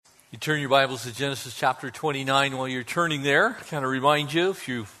You turn your Bibles to Genesis chapter 29. While you're turning there, kind of remind you, if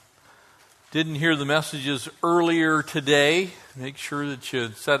you didn't hear the messages earlier today, make sure that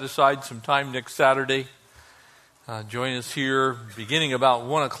you set aside some time next Saturday. Join us here beginning about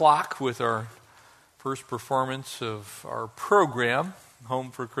 1 o'clock with our first performance of our program, Home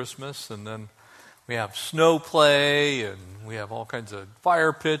for Christmas. And then we have snow play, and we have all kinds of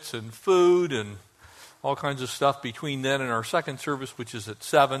fire pits and food and all kinds of stuff between then and our second service, which is at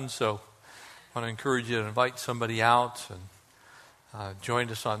 7. So I want to encourage you to invite somebody out and join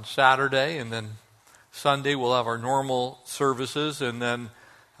us on Saturday. And then Sunday we'll have our normal services. And then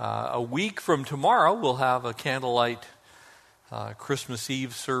a week from tomorrow we'll have a candlelight Christmas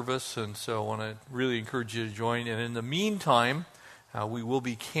Eve service. And so I want to really encourage you to join. And in the meantime, we will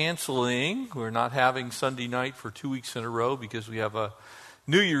be canceling. We're not having Sunday night for 2 weeks in a row because we have a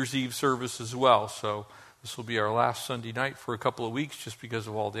New Year's Eve service as well. So this will be our last Sunday night for a couple of weeks just because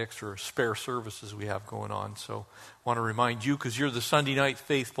of all the extra spare services we have going on. So I want to remind you, because you're the Sunday night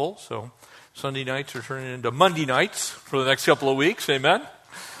faithful, so Sunday nights are turning into Monday nights for the next couple of weeks. Amen?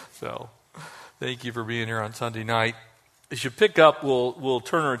 So thank you for being here on Sunday night. As you pick up, we'll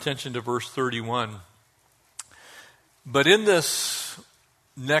turn our attention to verse 31. But in this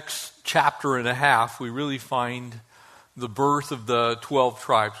next chapter and a half, we really find the birth of the 12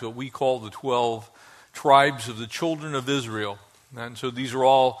 tribes, what we call the 12 tribes of the children of Israel. And so these are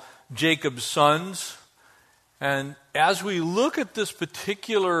all Jacob's sons. And as we look at this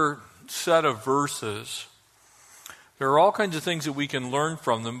particular set of verses, there are all kinds of things that we can learn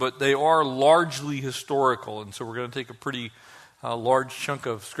from them, but they are largely historical. And so we're going to take a pretty large chunk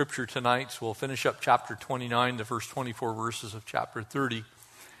of Scripture tonight. So we'll finish up chapter 29, the first 24 verses of chapter 30.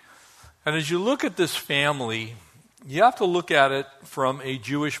 And as you look at this family, you have to look at it from a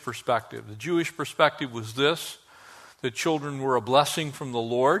Jewish perspective. The Jewish perspective was this: the children were a blessing from the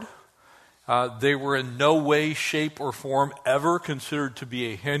Lord. They were in no way, shape, or form ever considered to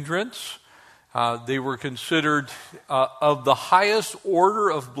be a hindrance. They were considered of the highest order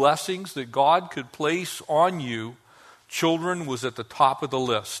of blessings that God could place on you. Children was at the top of the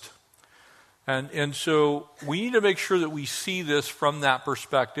list. And so we need to make sure that we see this from that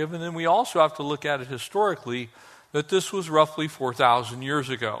perspective. And then we also have to look at it historically, that this was roughly 4,000 years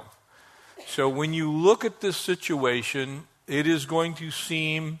ago. So when you look at this situation, it is going to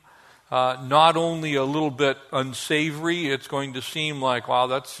seem not only a little bit unsavory, it's going to seem like, wow,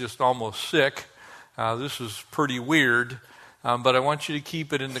 that's just almost sick. This is pretty weird. But I want you to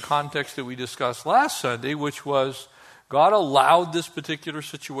keep it in the context that we discussed last Sunday, which was God allowed this particular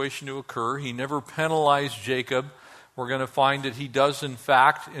situation to occur. He never penalized Jacob. We're going to find that he does, in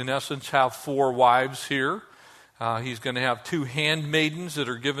fact, in essence, have 4 wives here. He's going to have 2 handmaidens that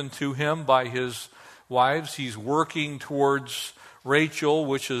are given to him by his wives. He's working towards Rachel,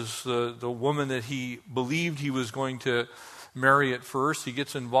 which is the woman that he believed he was going to marry at first. He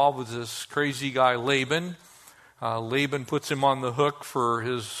gets involved with this crazy guy, Laban. Laban puts him on the hook for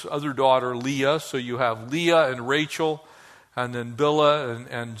his other daughter, Leah. So you have Leah and Rachel, and then Bilhah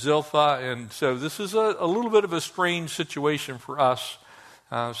and Zilpah. And so this is a little bit of a strange situation for us,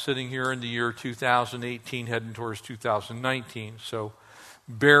 sitting here in the year 2018, heading towards 2019. So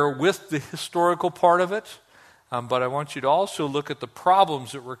bear with the historical part of it. But I want you to also look at the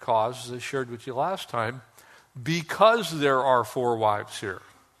problems that were caused, as I shared with you last time, because there are 4 wives here.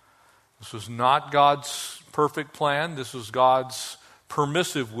 This was not God's perfect plan. This was God's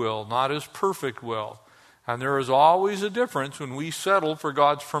permissive will, not his perfect will. And there is always a difference when we settle for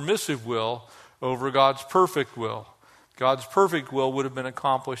God's permissive will over God's perfect will. God's perfect will would have been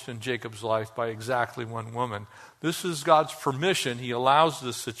accomplished in Jacob's life by exactly 1 woman. This is God's permission. He allows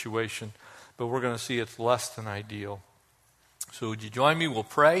this situation, but we're going to see it's less than ideal. So would you join me? We'll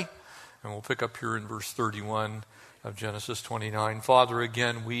pray, and we'll pick up here in verse 31 of Genesis 29. Father,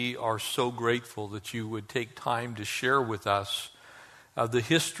 again, we are so grateful that you would take time to share with us the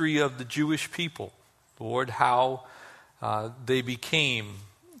history of the Jewish people. Lord, how they became,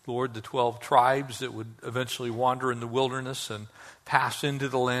 Lord, the 12 tribes that would eventually wander in the wilderness and pass into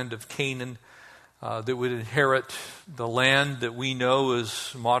the land of Canaan, that would inherit the land that we know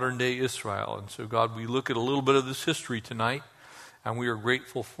as modern-day Israel. And so, God, we look at a little bit of this history tonight, and we are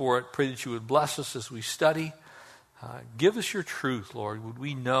grateful for it. Pray that you would bless us as we study. Give us your truth, Lord. Would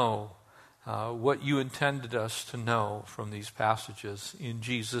we know what you intended us to know from these passages? In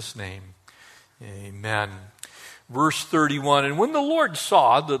Jesus' name, amen. Verse 31, and when the Lord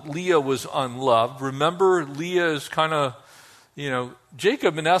saw that Leah was unloved, remember Leah is kind of,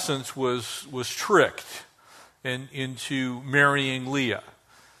 Jacob in essence was tricked into marrying Leah.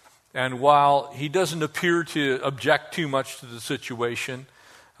 And while he doesn't appear to object too much to the situation,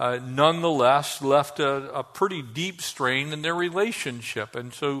 nonetheless left a pretty deep strain in their relationship.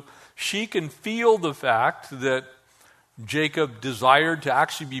 And so she can feel the fact that Jacob desired to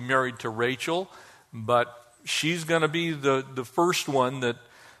actually be married to Rachel, but she's going to be the first one that,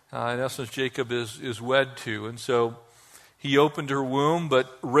 in essence, Jacob is wed to. And so he opened her womb,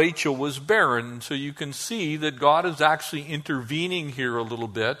 but Rachel was barren. So you can see that God is actually intervening here a little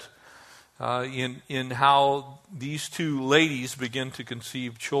bit in how these two ladies begin to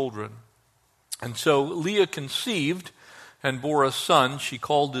conceive children. And so Leah conceived and bore a son. She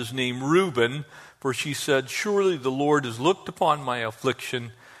called his name Reuben, for she said, "Surely the Lord has looked upon my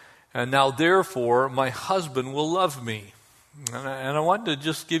affliction, and now therefore my husband will love me." And I wanted to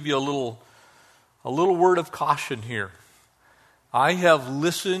just give you a little word of caution here. I have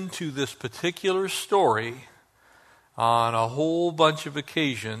listened to this particular story on a whole bunch of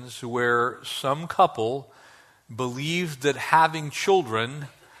occasions where some couple believed that having children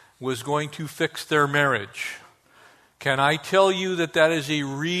was going to fix their marriage. Can I tell you that is a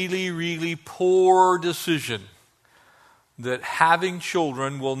really, really poor decision? That having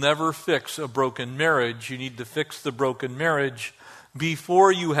children will never fix a broken marriage. You need to fix the broken marriage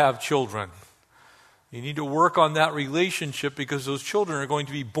before you have children. You need to work on that relationship because those children are going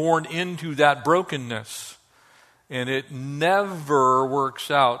to be born into that brokenness. And it never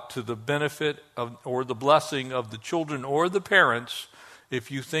works out to the benefit of, or the blessing of the children or the parents if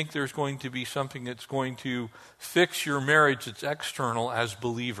you think there's going to be something that's going to fix your marriage that's external as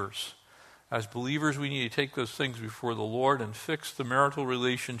believers. As believers, we need to take those things before the Lord and fix the marital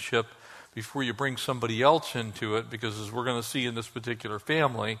relationship before you bring somebody else into it, because as we're going to see in this particular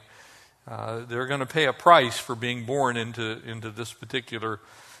family, they're going to pay a price for being born into this particular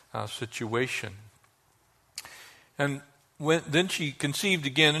situation. And then she conceived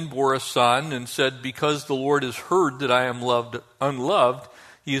again and bore a son and said, "Because the Lord has heard that I am unloved,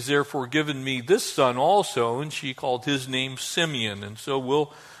 he has therefore given me this son also." And she called his name Simeon. And so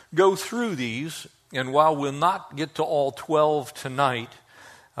we'll go through these. And while we'll not get to all 12 tonight,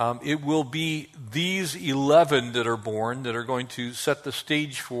 it will be these 11 that are born that are going to set the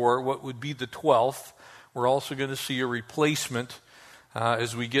stage for what would be the 12th. We're also going to see a replacement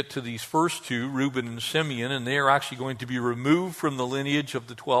as we get to these first two, Reuben and Simeon, and they are actually going to be removed from the lineage of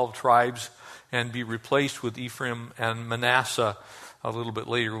the 12 tribes and be replaced with Ephraim and Manasseh a little bit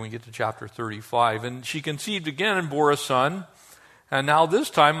later when we get to chapter 35. And she conceived again and bore a son, and now this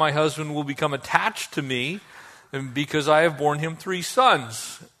time my husband will become attached to me, because I have borne him 3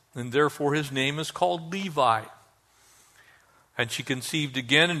 sons, and therefore his name is called Levi. And she conceived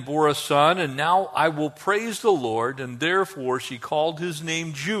again and bore a son, and now I will praise the Lord, and therefore she called his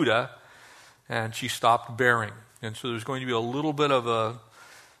name Judah, and she stopped bearing. And so there's going to be a little bit of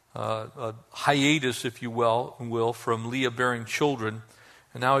a hiatus, if you will, from Leah bearing children.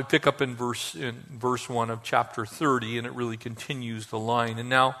 And now we pick up in verse 1 of chapter 30, and it really continues the line. And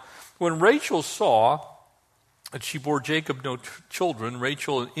now when Rachel saw that she bore Jacob no children,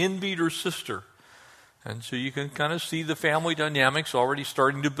 Rachel envied her sister. And so you can kind of see the family dynamics already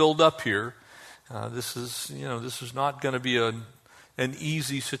starting to build up here. This is not going to be an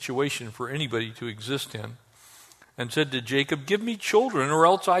easy situation for anybody to exist in. And said to Jacob, "Give me children or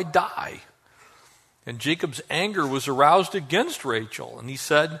else I die." And Jacob's anger was aroused against Rachel. And he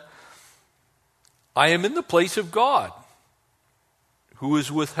said, "I am in the place of God, who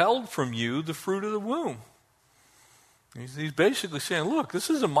has withheld from you the fruit of the womb." He's basically saying, look, this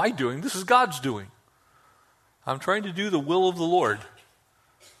isn't my doing, this is God's doing. I'm trying to do the will of the Lord.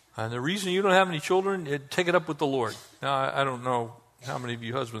 And the reason you don't have any children, take it up with the Lord. Now, I don't know how many of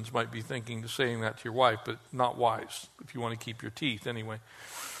you husbands might be thinking of saying that to your wife, but not wise, if you want to keep your teeth anyway.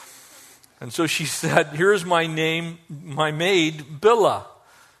 And so she said, "Here's my name, my maid, Bilhah."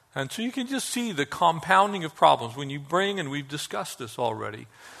 And so you can just see the compounding of problems. When you bring, and we've discussed this already,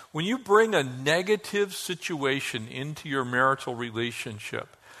 when you bring a negative situation into your marital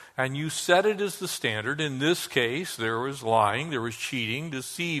relationship, and you set it as the standard, in this case, there was lying, there was cheating,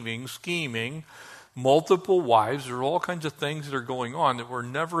 deceiving, scheming, multiple wives, there are all kinds of things that are going on that were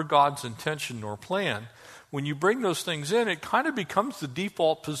never God's intention nor plan. When you bring those things in, it kind of becomes the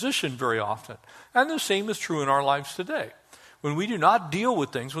default position very often. And the same is true in our lives today. When we do not deal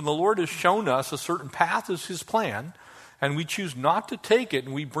with things, when the Lord has shown us a certain path as his plan, and we choose not to take it,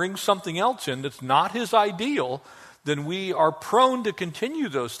 and we bring something else in that's not his ideal, then we are prone to continue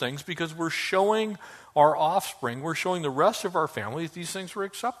those things because we're showing our offspring, we're showing the rest of our family that these things are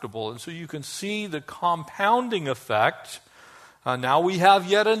acceptable. And so you can see the compounding effect. Now we have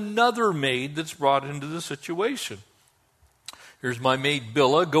yet another maid that's brought into the situation. "Here's my maid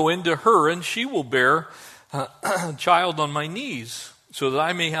Bilhah, go into her, and she will bear a child on my knees." so that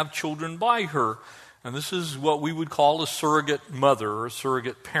I may have children by her. And this is what we would call a surrogate mother or a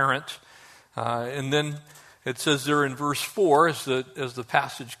surrogate parent. And then it says there in verse 4, as the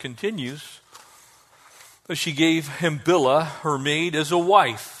passage continues, that she gave him Bilhah, her maid, as a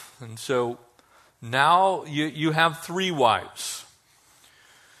wife. And so now you have 3 wives.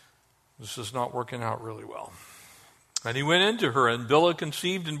 This is not working out really well. And he went into her, and Bilhah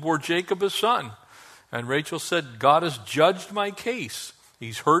conceived and bore Jacob a son. And Rachel said, God has judged my case.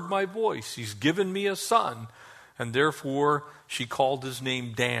 He's heard my voice. He's given me a son. And therefore she called his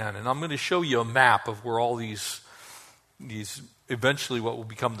name Dan. And I'm going to show you a map of where all these eventually what will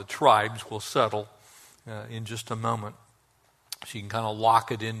become the tribes will settle in just a moment. So you can kind of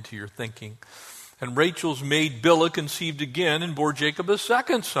lock it into your thinking. And Rachel's maid Bilhah conceived again and bore Jacob a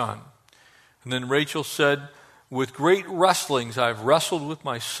second son. And then Rachel said, with great wrestlings I've wrestled with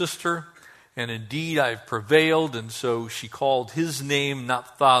my sister, and indeed I've prevailed. And so she called his name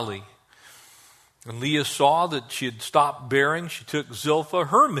Naphtali. And Leah saw that she had stopped bearing. She took Zilpah,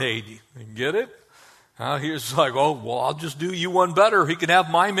 her maid. You get it? Now here's like, oh, well, I'll just do you one better. He can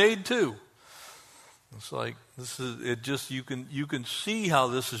have my maid too. It's like, you can see how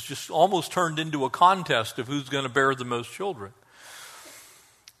this is just almost turned into a contest of who's going to bear the most children.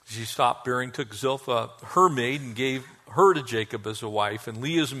 She stopped bearing, took Zilpah, her maid, and gave her to Jacob as a wife. And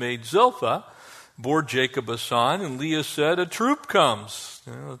Leah's maid Zilpah bore Jacob a son. And Leah said, a troop comes.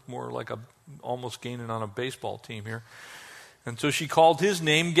 It's more like almost gaining on a baseball team here. And so she called his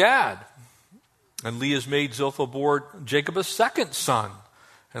name Gad. And Leah's maid Zilpah bore Jacob a second son.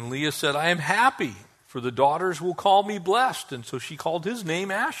 And Leah said, I am happy, for the daughters will call me blessed. And so she called his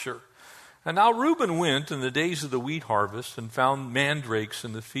name Asher. And now Reuben went in the days of the wheat harvest and found mandrakes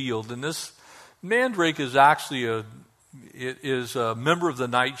in the field. And this mandrake is actually a member of the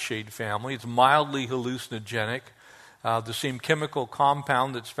nightshade family. It's mildly hallucinogenic. The same chemical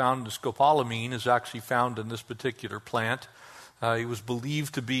compound that's found in scopolamine is actually found in this particular plant. It was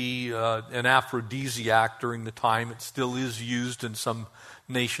believed to be an aphrodisiac during the time. It still is used in some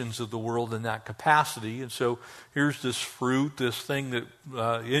nations of the world in that capacity. And so here's this fruit, this thing that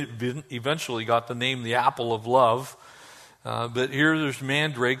eventually got the name the apple of love. But here there's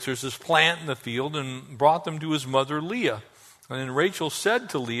mandrakes. There's this plant in the field, and brought them to his mother Leah. And then Rachel said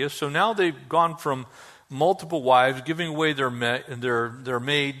to Leah, so now they've gone from multiple wives, giving away their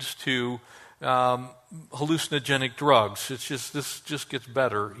maids to hallucinogenic drugs. This just gets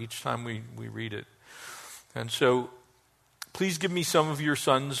better each time we read it. And so, please give me some of your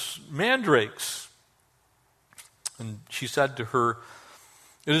son's mandrakes. And she said to her,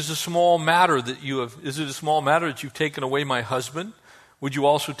 is it a small matter that you've taken away my husband? Would you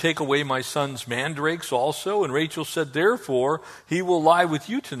also take away my son's mandrakes also? And Rachel said, therefore, he will lie with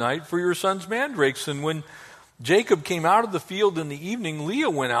you tonight for your son's mandrakes. And when Jacob came out of the field in the evening, Leah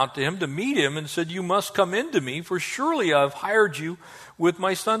went out to him to meet him and said, you must come in to me, for surely I have hired you with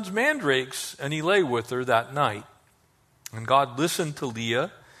my son's mandrakes. And he lay with her that night. And God listened to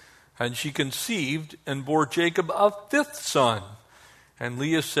Leah, and she conceived and bore Jacob a fifth son. And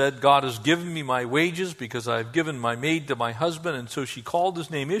Leah said, God has given me my wages because I have given my maid to my husband. And so she called his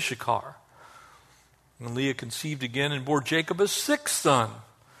name Issachar. And Leah conceived again and bore Jacob a sixth son.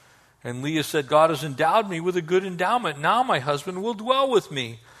 And Leah said, God has endowed me with a good endowment. Now my husband will dwell with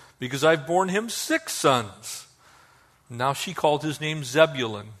me because I've borne him 6 sons. And now she called his name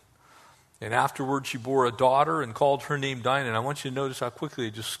Zebulun. And afterward she bore a daughter and called her name Dinah. And I want you to notice how quickly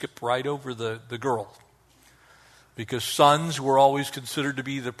they just skipped right over the girl. Because sons were always considered to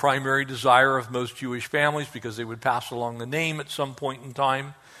be the primary desire of most Jewish families because they would pass along the name at some point in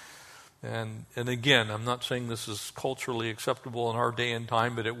time. And again, I'm not saying this is culturally acceptable in our day and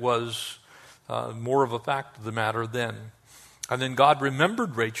time, but it was more of a fact of the matter then. And then God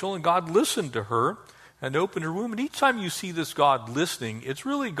remembered Rachel, and God listened to her and opened her womb. And each time you see this God listening, it's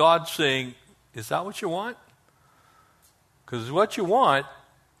really God saying, is that what you want? Because what you want,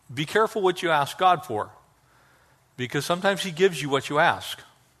 be careful what you ask God for. Because sometimes he gives you what you ask.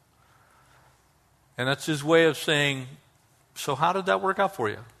 And that's his way of saying, so how did that work out for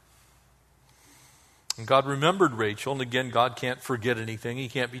you? And God remembered Rachel. And again, God can't forget anything. He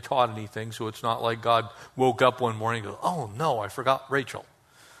can't be taught anything. So it's not like God woke up one morning and goes, oh no, I forgot Rachel.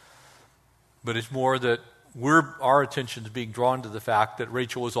 But it's more that our attention is being drawn to the fact that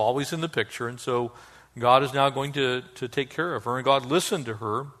Rachel was always in the picture. And so God is now going to take care of her. And God listened to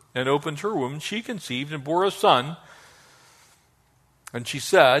her and opened her womb. She conceived and bore a son. And she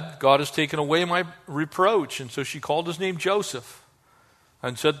said, God has taken away my reproach. And so she called his name Joseph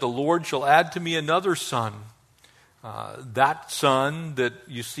and said, the Lord shall add to me another son. That son that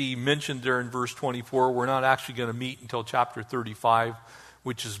you see mentioned there in verse 24, we're not actually going to meet until chapter 35,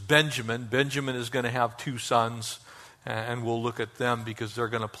 which is Benjamin. Benjamin is going to have two sons, and we'll look at them because they're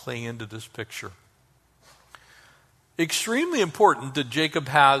going to play into this picture. Extremely important that Jacob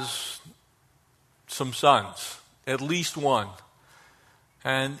has some sons, at least one.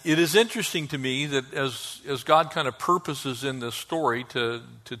 And it is interesting to me that as God kind of purposes in this story to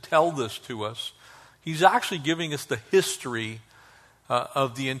tell this to us, he's actually giving us the history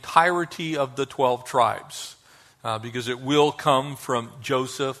of the entirety of the 12 tribes. Because it will come from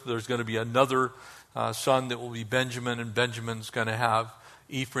Joseph. There's going to be another son that will be Benjamin, and Benjamin's going to have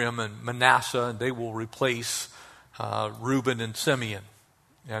Ephraim and Manasseh, and they will replace Reuben and Simeon.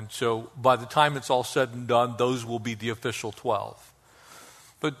 And so by the time it's all said and done, those will be the official 12.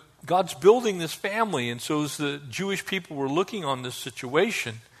 But God's building this family, and so as the Jewish people were looking on this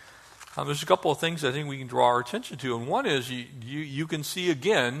situation, there's a couple of things I think we can draw our attention to. And one is you can see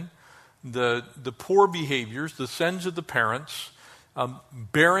again the poor behaviors, the sins of the parents,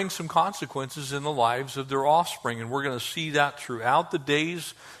 bearing some consequences in the lives of their offspring. And we're going to see that throughout the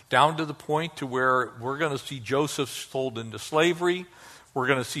days, down to the point to where we're going to see Joseph sold into slavery. We're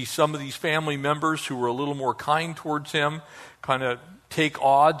going to see some of these family members who were a little more kind towards him kind of take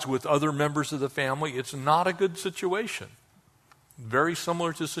odds with other members of the family. It's not a good situation. Very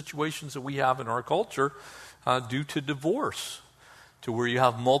similar to situations that we have in our culture due to divorce, to where you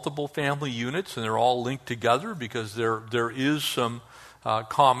have multiple family units and they're all linked together because there is some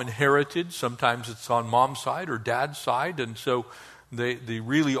common heritage. Sometimes it's on mom's side or dad's side, and so they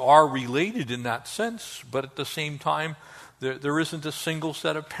really are related in that sense, but at the same time, there isn't a single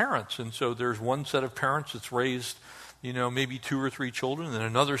set of parents, and so there's one set of parents that's raised maybe 2 or 3 children, and then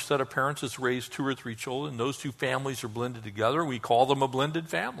another set of parents that's raised 2 or 3 children. Those two families are blended together. We call them a blended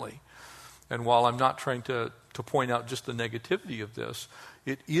family. And while I'm not trying to point out just the negativity of this,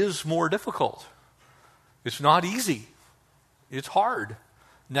 it is more difficult. It's not easy. It's hard.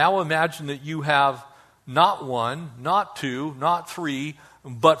 Now imagine that you have not 1, not 2, not 3,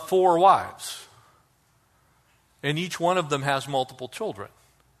 but 4 wives. And each one of them has multiple children.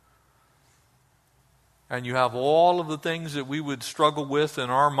 And you have all of the things that we would struggle with in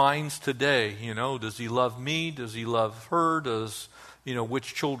our minds today. Does he love me? Does he love her?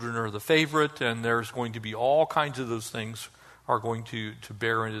 Which children are the favorite? And there's going to be all kinds of those things are going to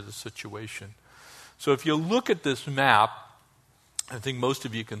bear into the situation. So if you look at this map, I think most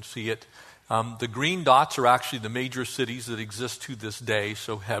of you can see it. The green dots are actually the major cities that exist to this day.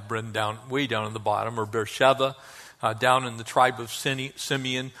 So Hebron way down in the bottom, or Beersheba down in the tribe of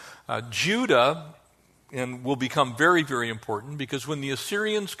Simeon. Judah and will become very, very important because when the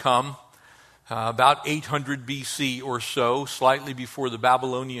Assyrians come, about 800 BC or so, slightly before the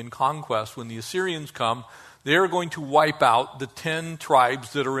Babylonian conquest, when the Assyrians come, they're going to wipe out the 10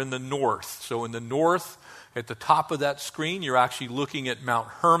 tribes that are in the north. So in the north, at the top of that screen, you're actually looking at Mount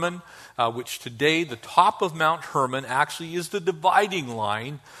Hermon, which today, the top of Mount Hermon actually is the dividing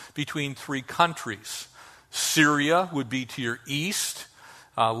line between 3 countries. Syria would be to your east.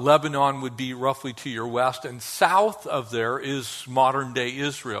 Lebanon would be roughly to your west, and south of there is modern-day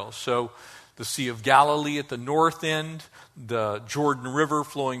Israel. So the Sea of Galilee at the north end, the Jordan River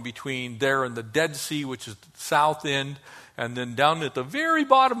flowing between there and the Dead Sea, which is the south end, and then down at the very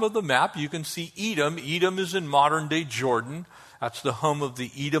bottom of the map, you can see Edom. Edom is in modern-day Jordan. That's the home of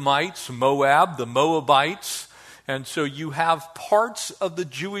the Edomites, Moab, the Moabites. And so you have parts of the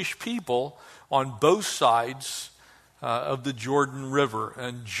Jewish people on both sides of the Jordan River.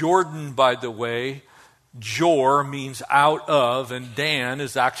 And Jordan, by the way, Jor means out of, and Dan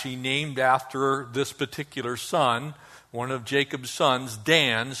is actually named after this particular son, one of Jacob's sons,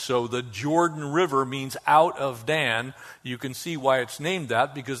 Dan. So the Jordan River means out of Dan. You can see why it's named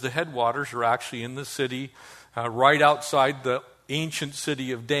that, because the headwaters are actually in the city right outside the ancient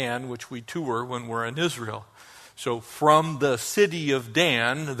city of Dan, which we tour when we're in Israel. So from the city of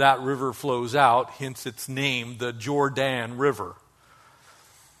Dan, that river flows out, hence its name, the Jordan River.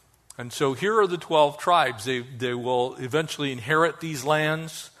 And so here are the 12 tribes. They will eventually inherit these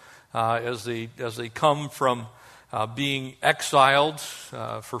lands as they come from being exiled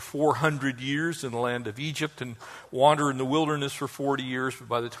for 400 years in the land of Egypt and wander in the wilderness for 40 years. But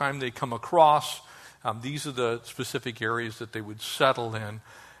by the time they come across, these are the specific areas that they would settle in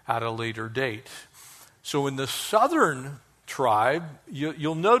at a later date. So in the southern tribe,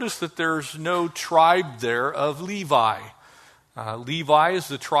 you'll notice that there's no tribe there of Levi. Levi is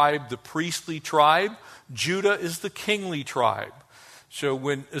the priestly tribe. Judah is the kingly tribe. So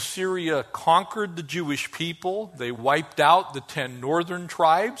when Assyria conquered the Jewish people, they wiped out the 10 northern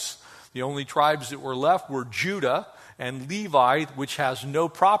tribes. The only tribes that were left were Judah and Levi, which has no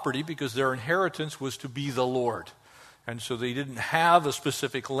property because their inheritance was to be the Lord. And so they didn't have a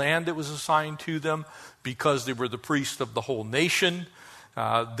specific land that was assigned to them because they were the priests of the whole nation.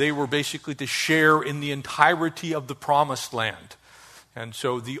 They were basically to share in the entirety of the promised land. And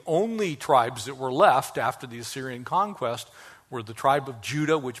so the only tribes that were left after the Assyrian conquest were the tribe of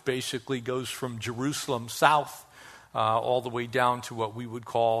Judah, which basically goes from Jerusalem south all the way down to what we would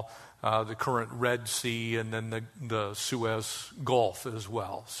call the current Red Sea and then the Suez Gulf as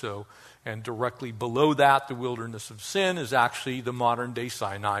well. So, and directly below that, the wilderness of sin is actually the modern-day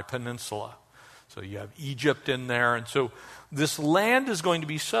Sinai Peninsula. So you have Egypt in there. And so this land is going to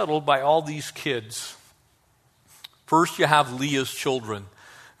be settled by all these kids. First, you have Leah's children.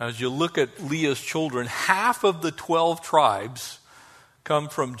 As you look at Leah's children, half of the 12 tribes come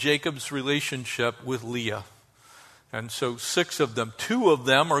from Jacob's relationship with Leah. And so 6 of them, 2 of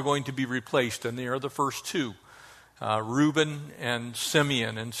them are going to be replaced, and they are the first 2, Reuben and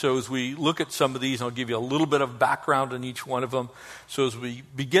Simeon. And so as we look at some of these, I'll give you a little bit of background on each one of them. So as we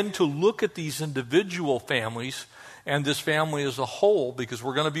begin to look at these individual families and this family as a whole, because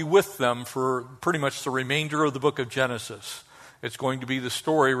we're going to be with them for pretty much the remainder of the book of Genesis. It's going to be the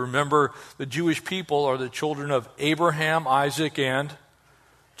story. Remember, the Jewish people are the children of Abraham, Isaac, and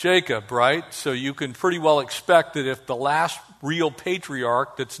Jacob, right? So you can pretty well expect that if the last real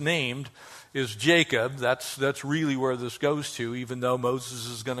patriarch that's named is Jacob, that's really where this goes to, even though Moses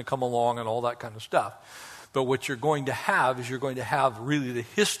is going to come along and all that kind of stuff. But what you're going to have is you're going to have really the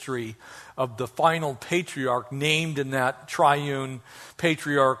history of the final patriarch named in that triune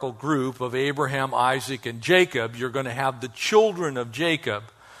patriarchal group of Abraham, Isaac, and Jacob. You're going to have the children of Jacob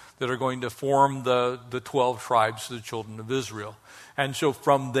that are going to form the 12 tribes of the children of Israel. And so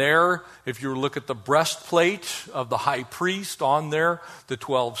from there, if you look at the breastplate of the high priest on there, the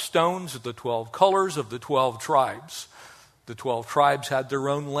 12 stones, the 12 colors of the 12 tribes. The 12 tribes had their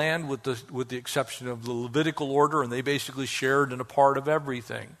own land with the exception of the Levitical order, and they basically shared in a part of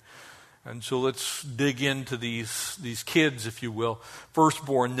everything. And so let's dig into these kids, if you will.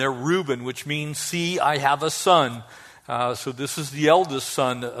 Firstborn, they're Reuben, which means, see, I have a son. So this is the eldest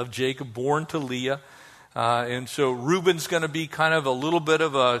son of Jacob, born to Leah. And so Reuben's going to be kind of a little bit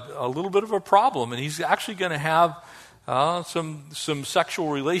of a problem, and he's actually going to have some sexual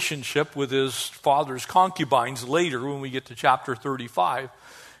relationship with his father's concubines later when we get to chapter 35.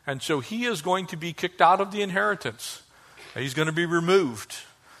 And so he is going to be kicked out of the inheritance. He's going to be removed.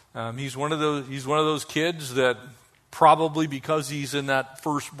 He's one of those kids that probably because he's in that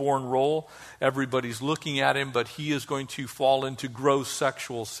firstborn role, everybody's looking at him, but he is going to fall into gross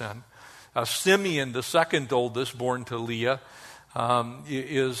sexual sin. Simeon, the second oldest, born to Leah,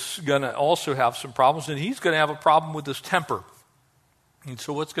 is going to also have some problems, and he's going to have a problem with his temper. And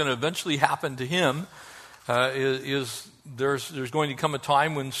so what's going to eventually happen to him is there's going to come a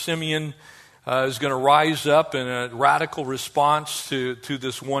time when Simeon is going to rise up in a radical response to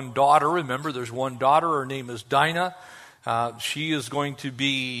this one daughter. Remember, there's one daughter. Her name is Dinah. She is going to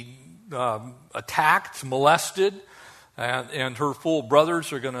be attacked, molested, and her full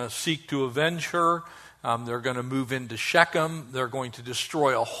brothers are going to seek to avenge her. They're going to move into Shechem. They're going to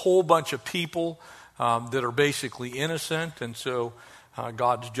destroy a whole bunch of people that are basically innocent. And so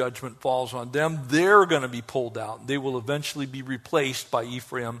God's judgment falls on them. They're going to be pulled out. They will eventually be replaced by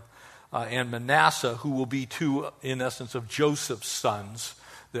Ephraim and Manasseh, who will be 2, in essence, of Joseph's sons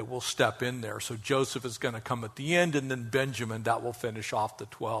that will step in there. So Joseph is going to come at the end, and then Benjamin, that will finish off the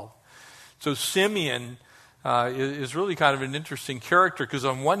 12. So Simeon is really kind of an interesting character because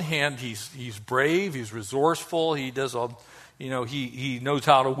on one hand he's brave, he's resourceful, he does he knows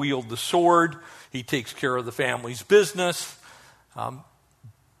how to wield the sword, he takes care of the family's business,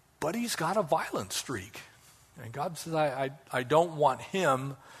 but he's got a violent streak, and God says I don't want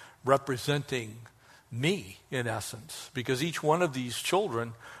him representing me in essence, because each one of these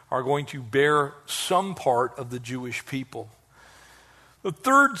children are going to bear some part of the Jewish people. The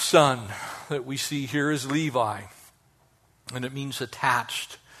third son that we see here is Levi, and it means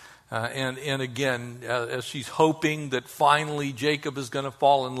attached. And again, as she's hoping that finally Jacob is going to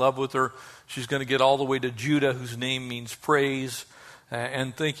fall in love with her, she's going to get all the way to Judah, whose name means praise,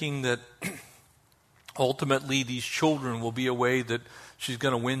 and thinking that ultimately these children will be a way that she's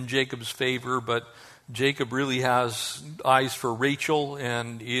going to win Jacob's favor. But Jacob really has eyes for Rachel,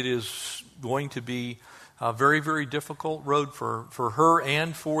 and it is going to be a very, very difficult road for her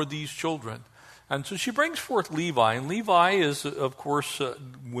and for these children. And so she brings forth Levi. And Levi is, of course,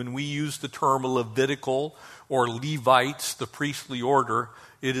 when we use the term Levitical or Levites, the priestly order,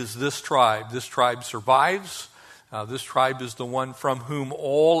 it is this tribe. This tribe survives. This tribe is the one from whom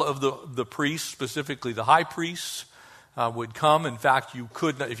all of the priests, specifically the high priests, would come. In fact,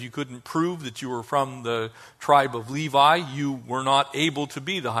 if you couldn't prove that you were from the tribe of Levi, you were not able to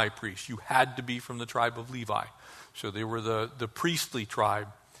be the high priest. You had to be from the tribe of Levi. So they were the priestly tribe.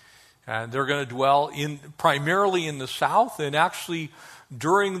 And they're going to dwell primarily in the south, and actually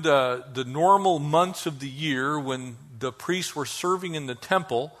during the normal months of the year when the priests were serving in the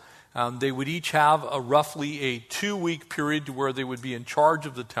temple, they would each have roughly a 2-week period to where they would be in charge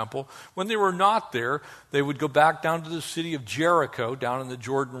of the temple. When they were not there, they would go back down to the city of Jericho, down in the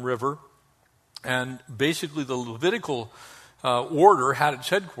Jordan River. And basically the Levitical order had its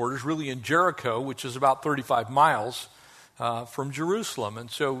headquarters really in Jericho, which is about 35 miles from Jerusalem. And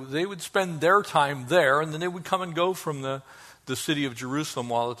so they would spend their time there, and then they would come and go from the city of Jerusalem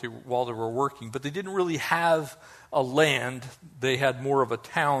while they were working. But they didn't really have a land. They had more of a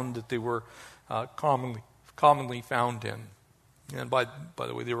town that they were commonly found in. And by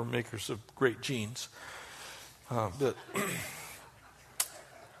the way, they were makers of great jeans. But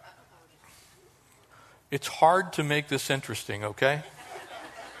it's hard to make this interesting, okay?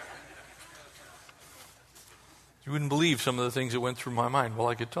 You wouldn't believe some of the things that went through my mind. Well,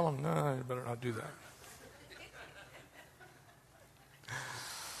 I could tell them, no, I better not do that.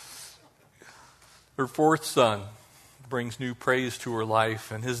 Her fourth son brings new praise to her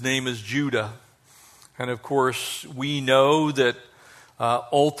life, and his name is Judah. And of course, we know that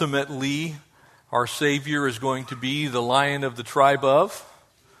ultimately our Savior is going to be the Lion of the tribe of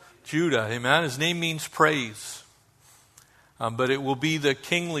Judah. Amen? His name means praise. But it will be the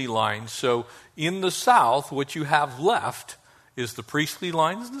kingly line. So in the south, what you have left is the priestly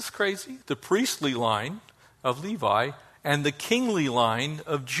line. Isn't this crazy? The priestly line of Levi and the kingly line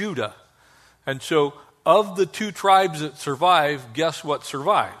of Judah. And so, of the two tribes that survive, guess what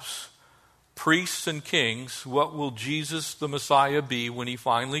survives? Priests and kings. What will Jesus the Messiah be when he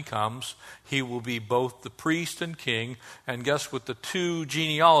finally comes? He will be both the priest and king. And guess what the two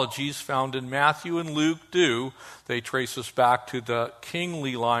genealogies found in Matthew and Luke do? They trace us back to the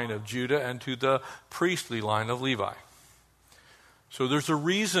kingly line of Judah and to the priestly line of Levi. So there's a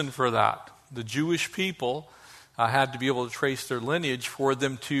reason for that. The Jewish people had to be able to trace their lineage for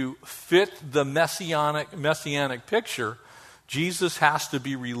them to fit the messianic picture. Jesus has to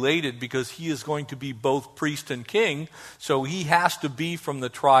be related because he is going to be both priest and king. So he has to be from the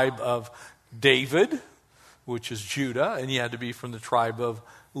tribe of David, which is Judah, and he had to be from the tribe of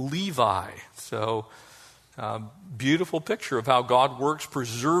Levi. So beautiful picture of how God works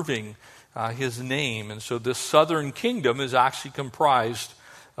preserving his name. And so this southern kingdom is actually comprised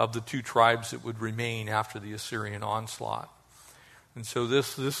of the two tribes that would remain after the Assyrian onslaught. And so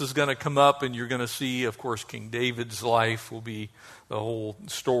this is going to come up, and you're going to see, of course, King David's life will be the whole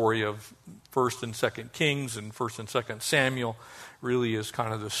story of 1st and 2nd Kings, and 1st and 2nd Samuel really is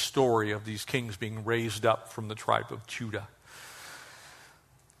kind of the story of these kings being raised up from the tribe of Judah.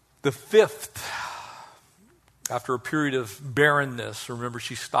 The fifth, after a period of barrenness, remember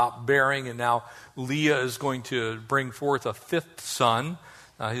she stopped bearing, and now Leah is going to bring forth a fifth son.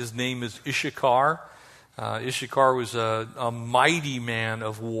 His name is Issachar. Issachar was a mighty man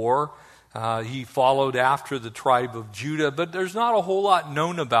of war. He followed after the tribe of Judah, but there's not a whole lot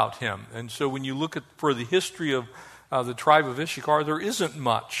known about him. And so when you look for the history of the tribe of Issachar, there isn't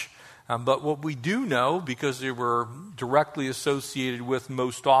much. But what we do know, because they were directly associated with,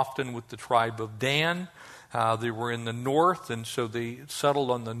 most often with the tribe of Dan, they were in the north, and so they settled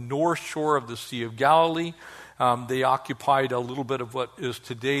on the north shore of the Sea of Galilee. They occupied a little bit of what is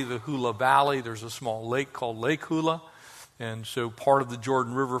today the Hula Valley. There's a small lake called Lake Hula. And so part of the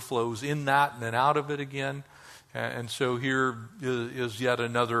Jordan River flows in that and then out of it again. And so here is yet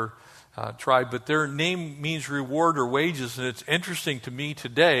another tribe. But their name means reward or wages. And it's interesting to me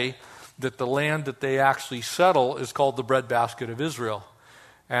today that the land that they actually settle is called the breadbasket of Israel.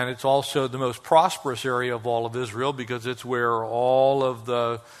 And it's also the most prosperous area of all of Israel because it's where all of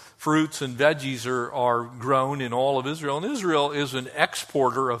the fruits and veggies are grown in all of Israel. And Israel is an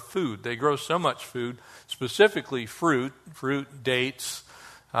exporter of food. They grow so much food, specifically fruit, dates.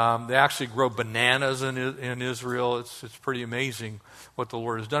 They actually grow bananas in Israel. It's pretty amazing what the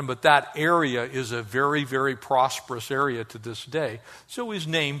Lord has done. But that area is a very, very prosperous area to this day. So his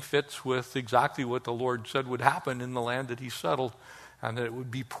name fits with exactly what the Lord said would happen in the land that he settled, and that it would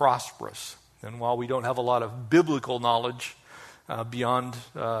be prosperous. And while we don't have a lot of biblical knowledge beyond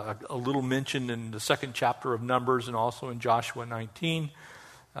a little mention in the 2nd chapter of Numbers and also in Joshua 19,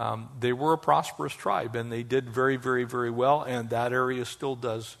 they were a prosperous tribe, and they did very, very, very well, and that area still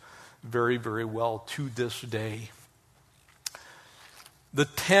does very, very well to this day. The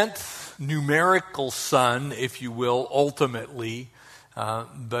 10th numerical son, if you will, ultimately,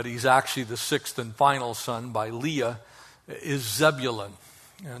 but he's actually the sixth and final son by Leah, is Zebulun.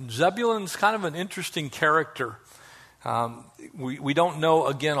 And Zebulun's kind of an interesting character. We don't know,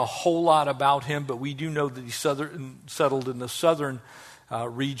 again, a whole lot about him, but we do know that he settled in the southern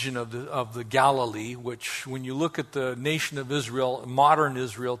region of the Galilee, which when you look at the nation of Israel, modern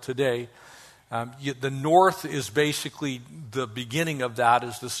Israel today, the north is basically the beginning of that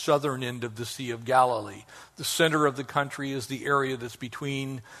is the southern end of the Sea of Galilee. The center of the country is the area that's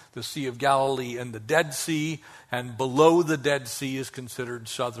between the Sea of Galilee and the Dead Sea, and below the Dead Sea is considered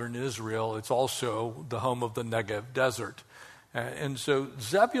southern Israel. It's also the home of the Negev Desert. And so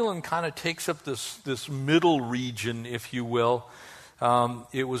Zebulun kind of takes up this middle region, if you will.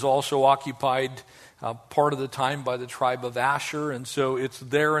 It was also occupied part of the time by the tribe of Asher, and so it's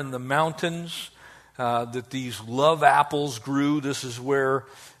there in the mountains that these love apples grew. This is where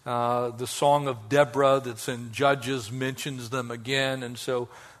the Song of Deborah that's in Judges mentions them again, and so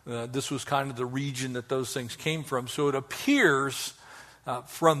this was kind of the region that those things came from. So it appears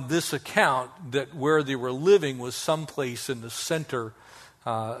from this account that where they were living was someplace in the center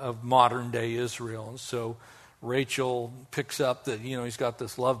of modern-day Israel, and so Rachel picks up that, he's got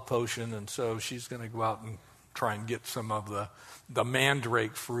this love potion, and so she's going to go out and try and get some of the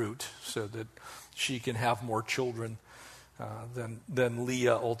mandrake fruit so that she can have more children than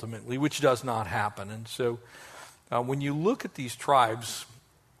Leah ultimately, which does not happen. And so when you look at these tribes,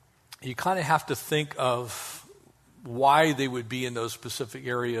 you kind of have to think of why they would be in those specific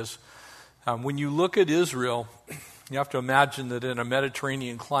areas. When you look at Israel, you have to imagine that in a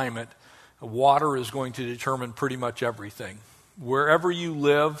Mediterranean climate, water is going to determine pretty much everything. Wherever you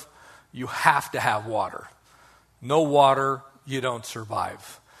live, you have to have water. No water, you don't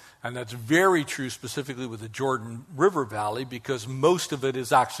survive. And that's very true specifically with the Jordan River Valley because most of it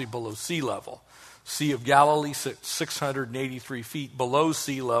is actually below sea level. Sea of Galilee, 683 feet below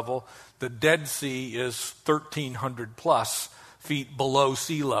sea level. The Dead Sea is 1,300 plus feet below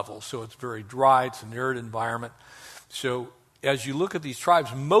sea level. So it's very dry. It's an arid environment. So as you look at these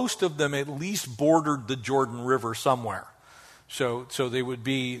tribes, most of them at least bordered the Jordan River somewhere. So they would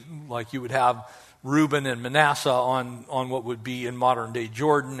be like you would have Reuben and Manasseh on what would be in modern-day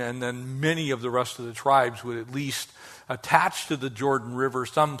Jordan, and then many of the rest of the tribes would at least attach to the Jordan River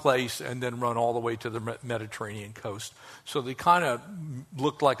someplace and then run all the way to the Mediterranean coast. So they kind of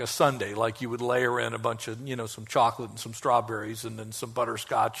looked like a sundae, like you would layer in a bunch of, some chocolate and some strawberries and then some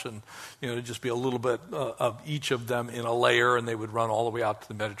butterscotch and, it'd just be a little bit of each of them in a layer, and they would run all the way out to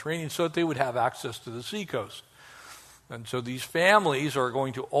the Mediterranean so that they would have access to the seacoast. And so these families are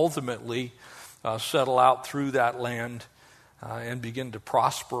going to ultimately settle out through that land and begin to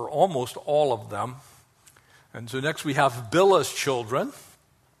prosper, almost all of them. And so next we have Bilhah's children.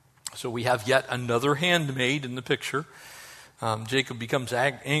 So we have yet another handmaid in the picture. Jacob becomes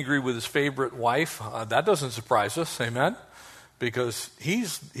angry with his favorite wife. That doesn't surprise us, amen? Because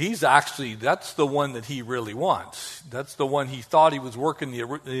he's actually, that's the one that he really wants. That's the one he thought he was working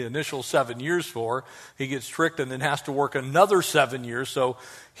the initial 7 years for. He gets tricked and then has to work another 7 years. So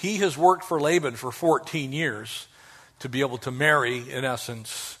he has worked for Laban for 14 years to be able to marry, in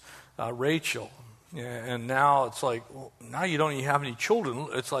essence, Rachel. And now it's like, well, now you don't even have any children.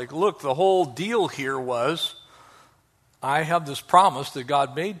 It's like, look, the whole deal here was I have this promise that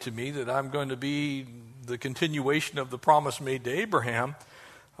God made to me that I'm going to be the continuation of the promise made to Abraham.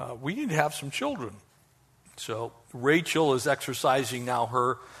 We need to have some children. So Rachel is exercising now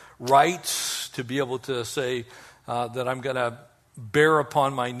her rights to be able to say that I'm going to bear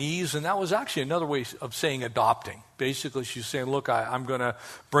upon my knees. And that was actually another way of saying adopting. Basically, she's saying, look, I'm going to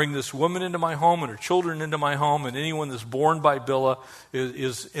bring this woman into my home and her children into my home, and anyone that's born by Bilhah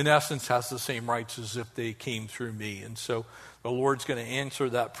is in essence, has the same rights as if they came through me. And so the Lord's going to answer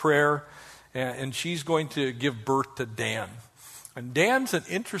that prayer, and she's going to give birth to Dan. And Dan's an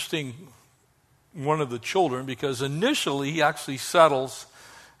interesting one of the children because initially he actually settles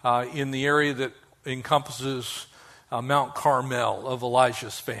in the area that encompasses Mount Carmel of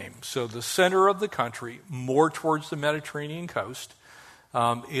Elijah's fame. So the center of the country, more towards the Mediterranean coast.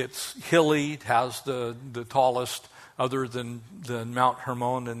 It's hilly. It has the tallest, other than Mount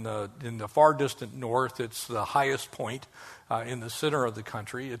Hermon in the far distant north. It's the highest point in the center of the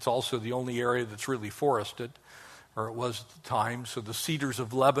country. It's also the only area that's really forested, or it was at the time. So the cedars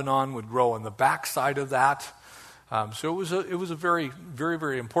of Lebanon would grow on the backside of that. So it was a very, very,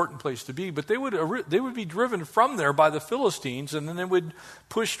 very important place to be. But they would be driven from there by the Philistines, and then they would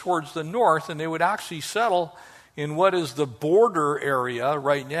push towards the north, and they would actually settle in what is the border area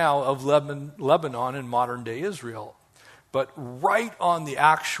right now of Lebanon and modern-day Israel. but right on the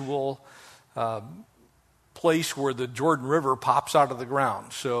actual place where the Jordan River pops out of the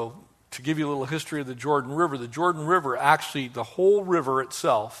ground. So to give you a little history of the Jordan River actually, the whole river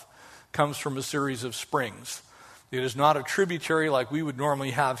itself comes from a series of springs. It is not a tributary like we would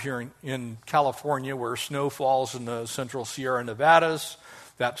normally have here in California, where snow falls in the central Sierra Nevadas.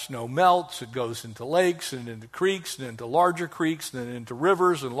 That snow melts, it goes into lakes and into creeks and into larger creeks and then into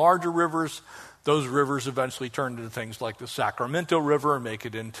rivers and larger rivers. Those rivers eventually turn into things like the Sacramento River and make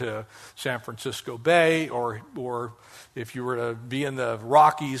it into San Francisco Bay, or if you were to be in the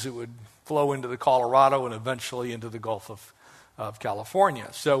Rockies, it would flow into the Colorado and eventually into the Gulf of California.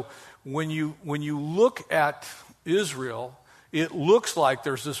 So when you look at Israel, it looks like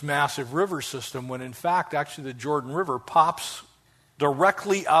there's this massive river system when in fact actually the Jordan River pops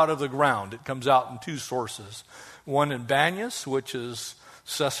directly out of the ground. It comes out in two sources. One in Banyas, which is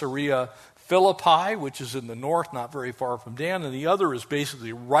Caesarea Philippi, which is in the north, not very far from Dan, and the other is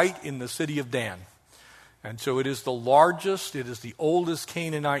basically right in the city of Dan. And so it is the largest, it is the oldest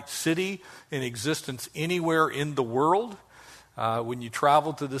Canaanite city in existence anywhere in the world. When you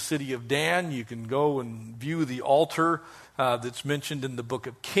travel to the city of Dan, you can go and view the altar that's mentioned in the book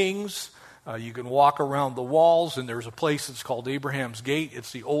of Kings. You can walk around the walls, and there's a place that's called Abraham's Gate.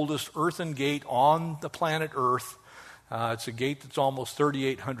 It's the oldest earthen gate on the planet Earth. It's a gate that's almost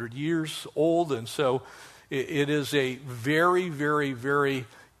 3,800 years old, and so it is a very, very, very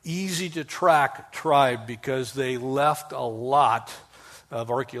easy to track tribe because they left a lot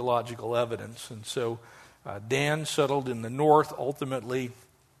of archaeological evidence. And so Dan settled in the north ultimately,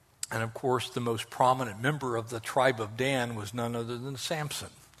 and of course the most prominent member of the tribe of Dan was none other than Samson.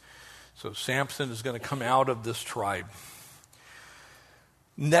 So Samson is going to come out of this tribe.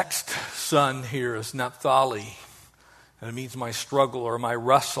 Next son here is Naphtali, and it means my struggle or my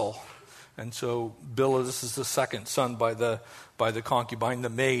wrestle. And so Bilhah, this is the second son by the concubine, the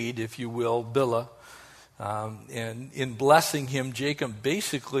maid, if you will, Bilhah. And in blessing him, Jacob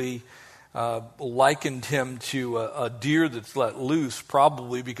basically likened him to a deer that's let loose,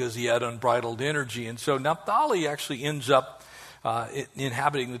 probably because he had unbridled energy. And so Naphtali actually ends up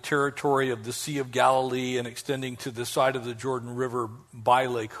inhabiting the territory of the Sea of Galilee and extending to the side of the Jordan River by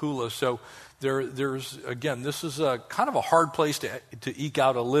Lake Hula. So there's, again, this is a kind of a hard place to eke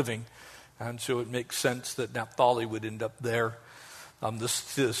out a living. And so it makes sense that Naphtali would end up there. The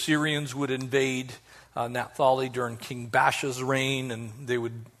Syrians would invade Naphtali during King Baasha's reign, and they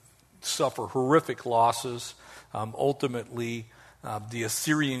would suffer horrific losses. Ultimately, the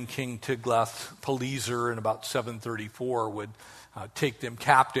Assyrian king Tiglath-Pileser in about 734 would take them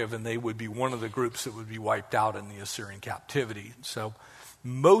captive, and they would be one of the groups that would be wiped out in the Assyrian captivity. So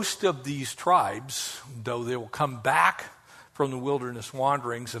most of these tribes, though they will come back from the wilderness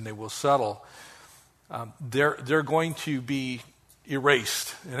wanderings and they will settle, they're going to be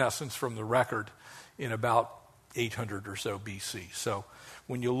erased, in essence, from the record in about 800 or so BC. So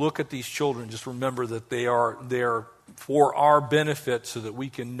when you look at these children, just remember that they are for our benefit so that we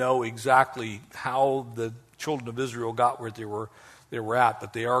can know exactly how the children of Israel got where they were at,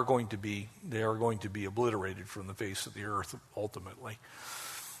 but they are going to be obliterated from the face of the earth ultimately.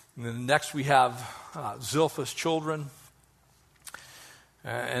 And then next we have Zilpah's children.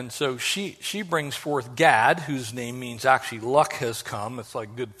 And so she brings forth Gad, whose name means actually luck has come. It's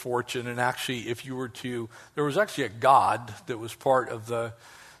like good fortune. And actually, there was actually a god that was part of the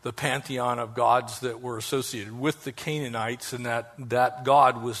pantheon of gods that were associated with the Canaanites, and that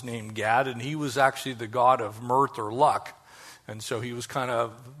god was named Gad, and he was actually the god of mirth or luck. And so he was kind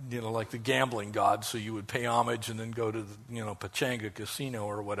of, like the gambling god, so you would pay homage and then go to the, Pachanga Casino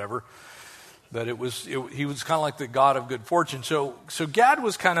or whatever. But he was kind of like the god of good fortune. So Gad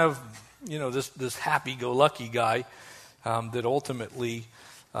was kind of, this happy-go-lucky guy that ultimately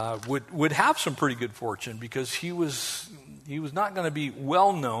would have some pretty good fortune because he was not going to be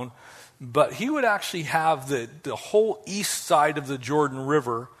well known, but he would actually have the whole east side of the Jordan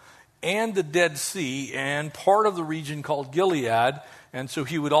River and the Dead Sea and part of the region called Gilead. And so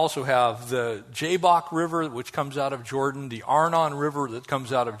he would also have the Jabbok River, which comes out of Jordan, the Arnon River that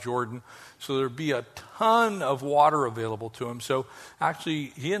comes out of Jordan. So there'd be a ton of water available to him. So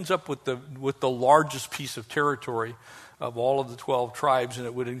actually, he ends up with the largest piece of territory of all of the 12 tribes, and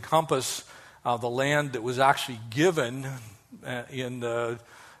it would encompass the land that was actually given in the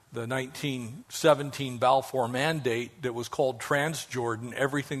 1917 Balfour Mandate that was called Transjordan.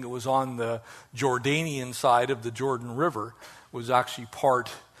 Everything that was on the Jordanian side of the Jordan River was actually part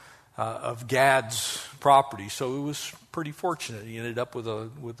of Gad's property. So it was pretty fortunate. He ended up with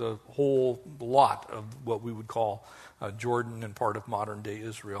a whole lot of what we would call Jordan and part of modern-day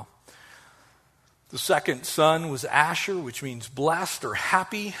Israel. The second son was Asher, which means blessed or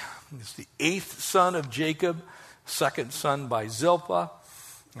happy. He's the eighth son of Jacob, second son by Zilpah,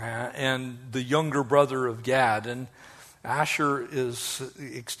 and the younger brother of Gad. And Asher is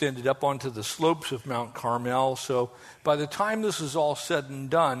extended up onto the slopes of Mount Carmel. So by the time this is all said and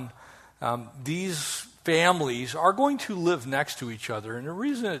done, these families are going to live next to each other. And the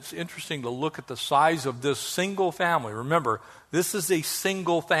reason it's interesting to look at the size of this single family, remember, this is a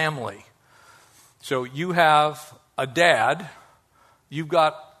single family. So you have a dad, you've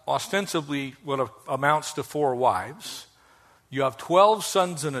got ostensibly what amounts to 4 wives. You have 12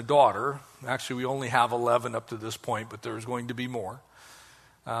 sons and a daughter. Actually, we only have 11 up to this point, but there's going to be more.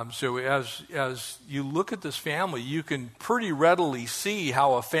 So as you look at this family, you can pretty readily see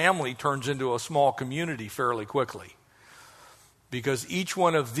how a family turns into a small community fairly quickly. Because each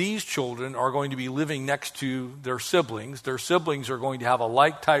one of these children are going to be living next to their siblings. Their siblings are going to have a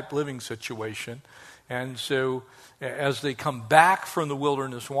like-type living situation. And so as they come back from the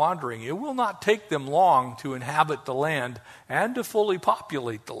wilderness wandering, it will not take them long to inhabit the land and to fully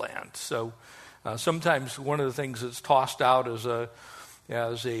populate the land. So sometimes one of the things that's tossed out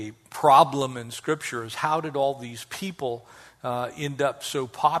as a problem in Scripture is how did all these people end up so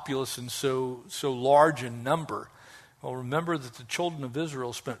populous and so large in number? Well, remember that the children of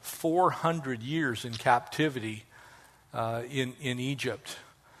Israel spent 400 years in captivity in Egypt.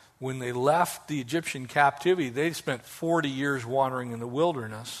 When they left the Egyptian captivity, they spent 40 years wandering in the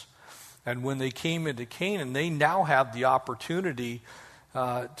wilderness. And when they came into Canaan, they now have the opportunity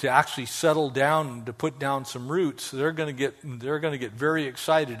to actually settle down and to put down some roots. They're going to get very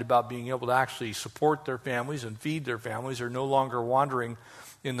excited about being able to actually support their families and feed their families. They're no longer wandering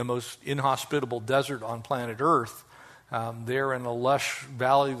in the most inhospitable desert on planet Earth. They're in a lush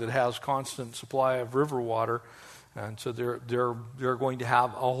valley that has constant supply of river water. And so they're going to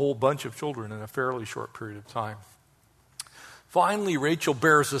have a whole bunch of children in a fairly short period of time. Finally, Rachel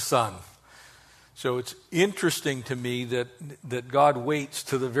bears a son. So it's interesting to me that God waits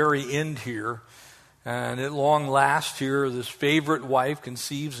to the very end here. And at long last here, this favorite wife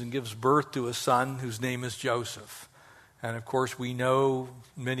conceives and gives birth to a son whose name is Joseph. And of course, we know,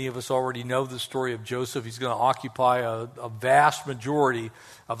 many of us already know the story of Joseph. He's going to occupy a vast majority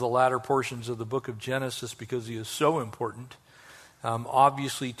of the latter portions of the book of Genesis because he is so important.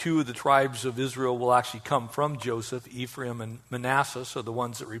 Obviously, 2 of the tribes of Israel will actually come from Joseph, Ephraim and Manasseh. So the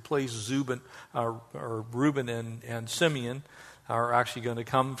ones that replace Reuben and Simeon are actually going to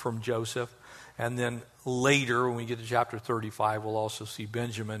come from Joseph. And then later, when we get to chapter 35, we'll also see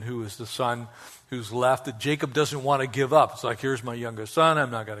Benjamin, who is the son who's left that Jacob doesn't want to give up. It's like, here's my youngest son, I'm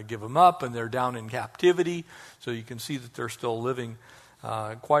not going to give him up. And they're down in captivity. So you can see that they're still living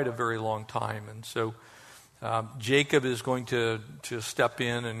quite a very long time. And so Jacob is going to step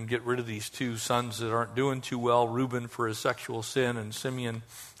in and get rid of these 2 sons that aren't doing too well, Reuben for his sexual sin and Simeon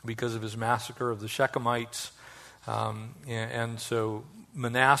because of his massacre of the Shechemites. And so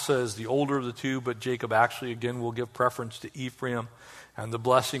Manasseh is the older of the 2, but Jacob actually, again, will give preference to Ephraim. And the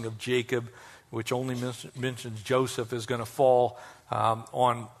blessing of Jacob, which only mentions Joseph, is going to fall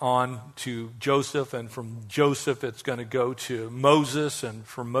on to Joseph. And from Joseph, it's going to go to Moses. And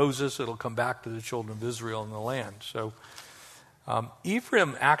from Moses, it'll come back to the children of Israel in the land. So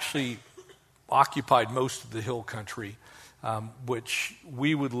Ephraim actually occupied most of the hill country. Which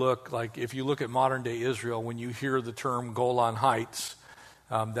we would look like, if you look at modern day Israel, when you hear the term Golan Heights,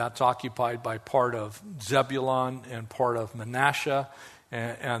 that's occupied by part of Zebulun and part of Manasseh,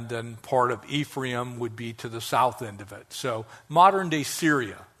 and then part of Ephraim would be to the south end of it. So modern day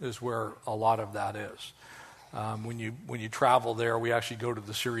Syria is where a lot of that is. When you travel there, we actually go to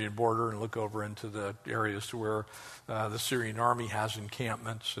the Syrian border and look over into the areas to where the Syrian army has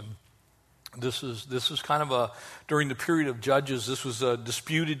encampments. And this is kind of during the period of Judges, this was a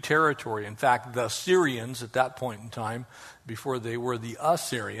disputed territory. In fact, the Syrians at that point in time, before they were the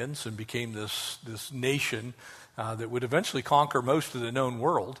Assyrians and became this nation that would eventually conquer most of the known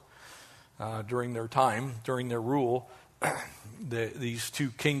world during their time, during their rule, these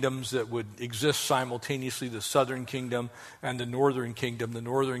 2 kingdoms that would exist simultaneously, the southern kingdom and the northern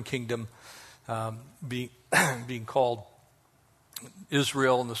kingdom being called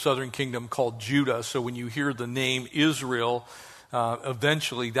Israel and the southern kingdom called Judah. So when you hear the name Israel,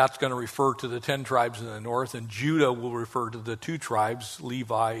 eventually that's going to refer to the 10 tribes in the north, and Judah will refer to the 2 tribes,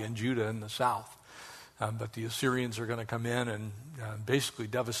 Levi and Judah, in the south. But the Assyrians are going to come in and basically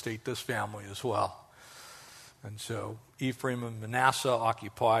devastate this family as well. And so Ephraim and Manasseh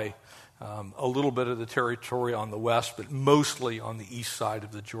occupy a little bit of the territory on the west, but mostly on the east side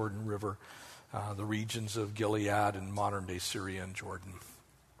of the Jordan River. The regions of Gilead and modern-day Syria and Jordan.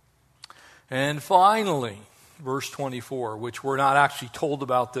 And finally, verse 24, which we're not actually told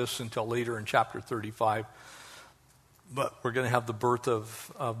about this until later in chapter 35, but we're going to have the birth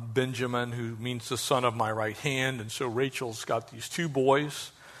of Benjamin, who means the son of my right hand. And so Rachel's got these two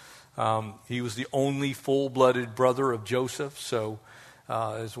boys. He was the only full-blooded brother of Joseph, so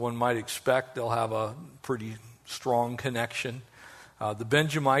as one might expect, they'll have a pretty strong connection. The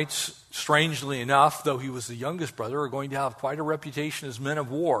Benjamites, strangely enough, though he was the youngest brother, are going to have quite a reputation as men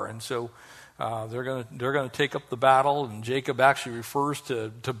of war, and so they're going to take up the battle. And Jacob actually refers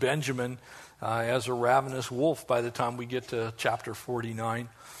to Benjamin as a ravenous wolf by the time we get to chapter 49.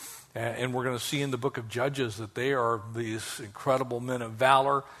 And we're going to see in the book of Judges that they are these incredible men of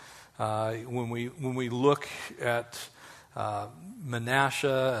valor. When we look at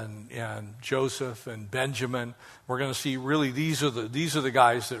Manasseh and Joseph and Benjamin, we're going to see really these are the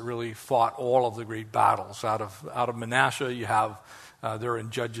guys that really fought all of the great battles. Out of Manasseh, you have there in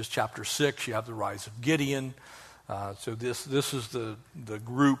Judges chapter 6, you have the rise of Gideon. So this is the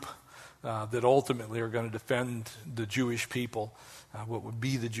group that ultimately are going to defend the Jewish people, what would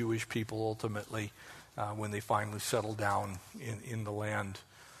be the Jewish people ultimately when they finally settle down in the land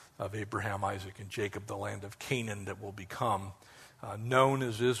of Abraham, Isaac, and Jacob, the land of Canaan that will become known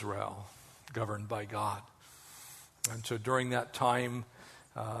as Israel, governed by God. And so during that time,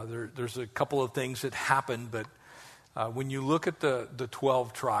 there's a couple of things that happen, but when you look at the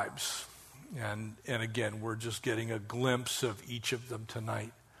 12 tribes, and again, we're just getting a glimpse of each of them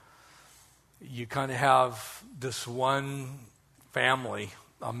tonight, you kind of have this one family,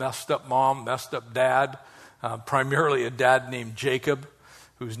 a messed up mom, messed up dad, primarily a dad named Jacob,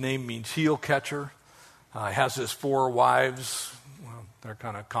 whose name means heel catcher, has his 4 wives. Well, they're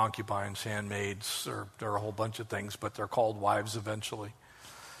kind of concubines, handmaids, or they're a whole bunch of things, but they're called wives eventually.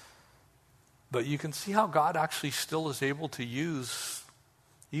 But you can see how God actually still is able to use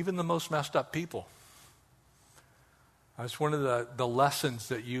even the most messed up people. That's one of the lessons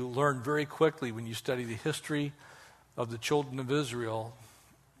that you learn very quickly when you study the history of the children of Israel.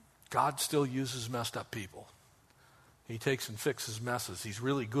 God still uses messed up people. He takes and fixes messes. He's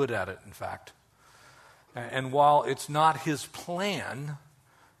really good at it, in fact. And while it's not his plan,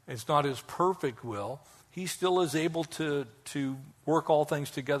 it's not his perfect will, he still is able to work all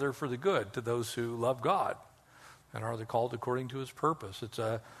things together for the good to those who love God and are called according to his purpose. It's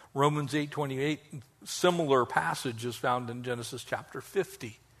a Romans 8:28, similar passage is found in Genesis chapter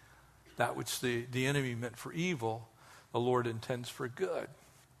 50. That which the enemy meant for evil, the Lord intends for good.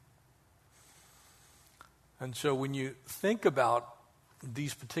 And so when you think about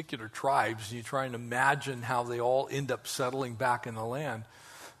these particular tribes, and you try and imagine how they all end up settling back in the land,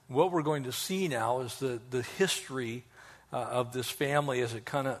 what we're going to see now is the history of this family as it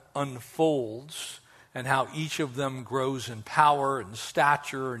kind of unfolds, and how each of them grows in power and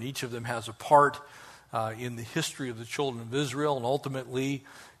stature, and each of them has a part in the history of the children of Israel. And ultimately,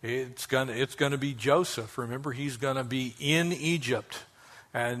 it's going to be Joseph. Remember, he's going to be in Egypt,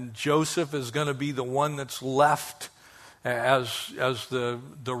 and Joseph is going to be the one that's left as the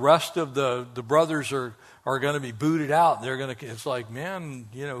rest of the brothers are going to be booted out. It's like, man,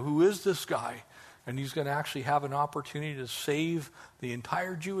 who is this guy? And he's going to actually have an opportunity to save the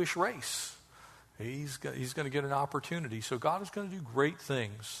entire Jewish race. He's going to get an opportunity. So God is going to do great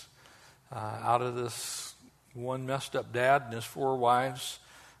things out of this one messed up dad and his 4 wives,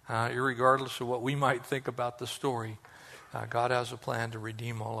 irregardless of what we might think about the story. God has a plan to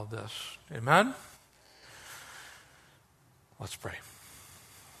redeem all of this. Amen? Let's pray.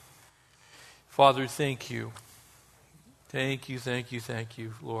 Father, thank you. Thank you,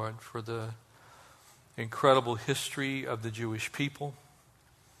 Lord, for the incredible history of the Jewish people.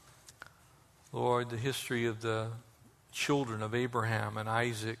 Lord, the history of the children of Abraham and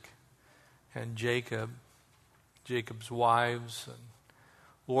Isaac and Jacob, Jacob's wives. And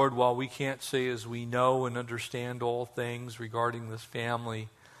Lord, while we can't say as we know and understand all things regarding this family,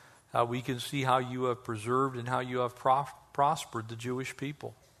 we can see how you have preserved and how you have prospered the Jewish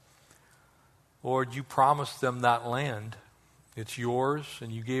people. Lord, you promised them that land. It's yours,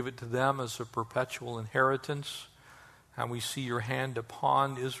 and you gave it to them as a perpetual inheritance. And we see your hand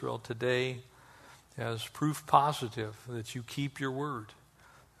upon Israel today as proof positive that you keep your word.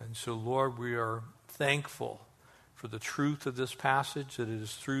 And so, Lord, we are thankful for the truth of this passage, that it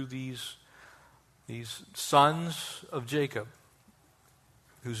is through these sons of Jacob,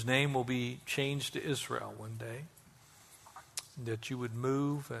 whose name will be changed to Israel one day, that you would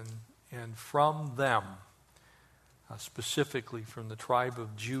move and from them, specifically from the tribe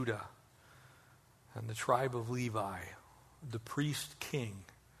of Judah and the tribe of Levi, the priest king,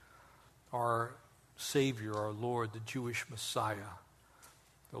 our Savior, our Lord, the Jewish Messiah,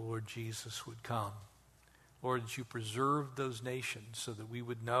 the Lord Jesus would come. Lord, that you preserved those nations so that we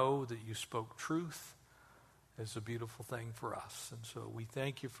would know that you spoke truth is a beautiful thing for us. And so we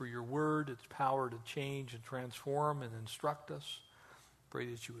thank you for your word, its power to change and transform and instruct us. Pray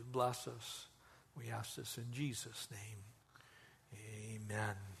that you would bless us. We ask this in Jesus' name.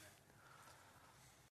 Amen.